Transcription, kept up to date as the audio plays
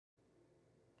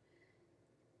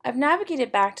I've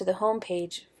navigated back to the home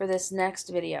page for this next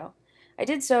video. I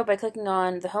did so by clicking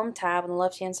on the Home tab on the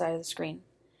left-hand side of the screen.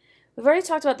 We've already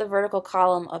talked about the vertical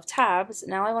column of tabs.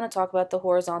 Now I want to talk about the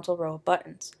horizontal row of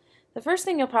buttons. The first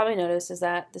thing you'll probably notice is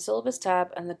that the syllabus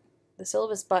tab and the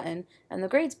syllabus button and the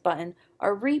grades button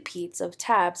are repeats of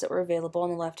tabs that were available on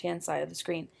the left-hand side of the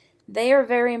screen. They are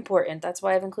very important. That's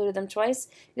why I've included them twice.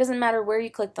 It doesn't matter where you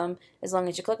click them, as long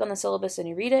as you click on the syllabus and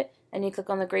you read it, and you click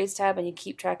on the grades tab and you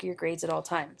keep track of your grades at all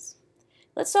times.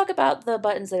 Let's talk about the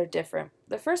buttons that are different.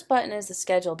 The first button is the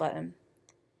schedule button.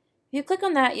 If you click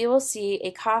on that, you will see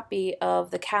a copy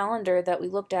of the calendar that we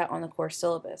looked at on the course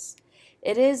syllabus.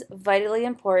 It is vitally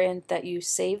important that you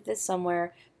save this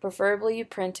somewhere, preferably you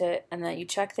print it, and that you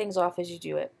check things off as you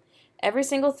do it. Every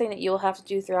single thing that you will have to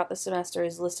do throughout the semester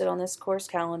is listed on this course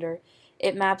calendar.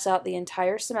 It maps out the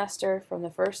entire semester from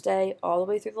the first day all the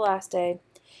way through the last day.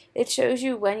 It shows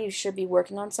you when you should be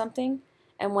working on something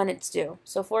and when it's due.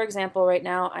 So for example, right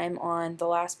now I'm on the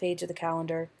last page of the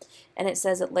calendar, and it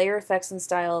says that layer effects and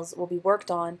styles will be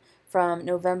worked on from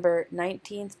November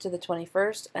 19th to the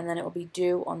 21st, and then it will be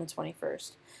due on the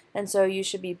 21st. And so you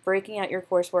should be breaking out your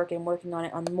coursework and working on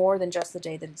it on more than just the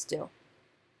day that it's due.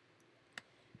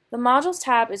 The Modules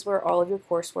tab is where all of your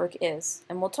coursework is,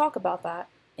 and we'll talk about that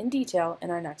in detail in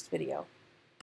our next video.